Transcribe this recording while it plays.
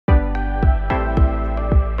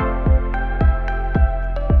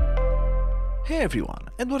Hey everyone,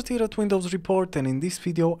 Edward here at Windows Report, and in this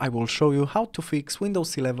video I will show you how to fix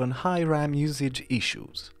Windows 11 high RAM usage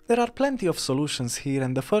issues. There are plenty of solutions here,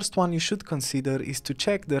 and the first one you should consider is to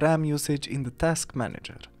check the RAM usage in the Task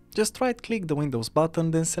Manager. Just right-click the Windows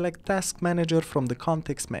button, then select Task Manager from the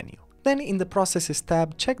context menu. Then in the Processes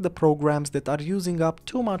tab, check the programs that are using up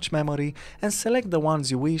too much memory and select the ones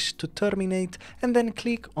you wish to terminate, and then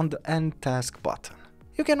click on the End Task button.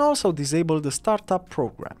 You can also disable the Startup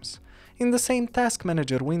programs. In the same Task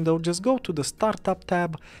Manager window, just go to the Startup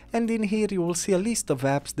tab, and in here you will see a list of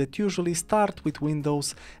apps that usually start with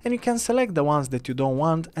Windows, and you can select the ones that you don't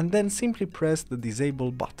want and then simply press the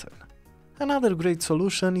Disable button. Another great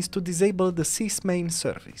solution is to disable the SysMain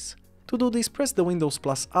service. To do this, press the Windows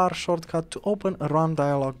 +R shortcut to open a Run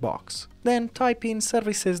dialog box. Then type in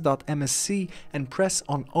services.msc and press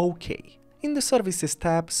on OK. In the Services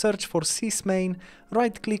tab, search for SysMain,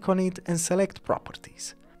 right-click on it and select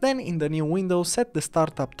Properties. Then in the new window, set the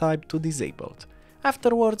startup type to disabled.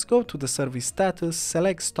 Afterwards, go to the service status,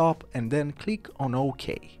 select stop and then click on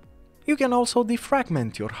OK. You can also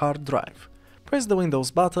defragment your hard drive. Press the Windows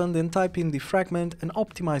button, then type in defragment and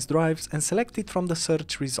optimize drives and select it from the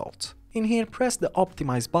search results. In here, press the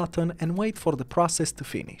optimize button and wait for the process to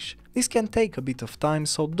finish. This can take a bit of time,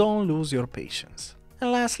 so don't lose your patience.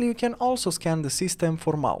 And lastly, you can also scan the system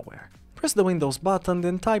for malware. Press the Windows button,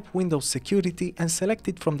 then type Windows Security and select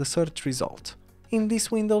it from the search result. In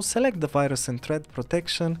this window, select the Virus and Threat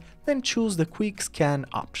Protection, then choose the Quick Scan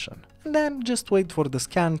option. And then just wait for the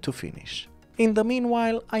scan to finish. In the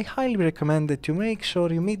meanwhile, I highly recommend that you make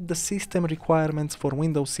sure you meet the system requirements for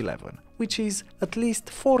Windows 11, which is at least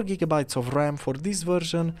 4 GB of RAM for this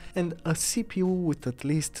version and a CPU with at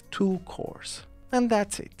least 2 cores. And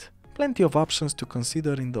that's it. Plenty of options to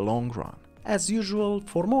consider in the long run. As usual,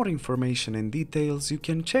 for more information and details, you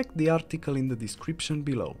can check the article in the description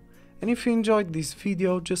below. And if you enjoyed this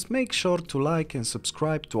video, just make sure to like and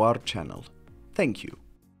subscribe to our channel. Thank you.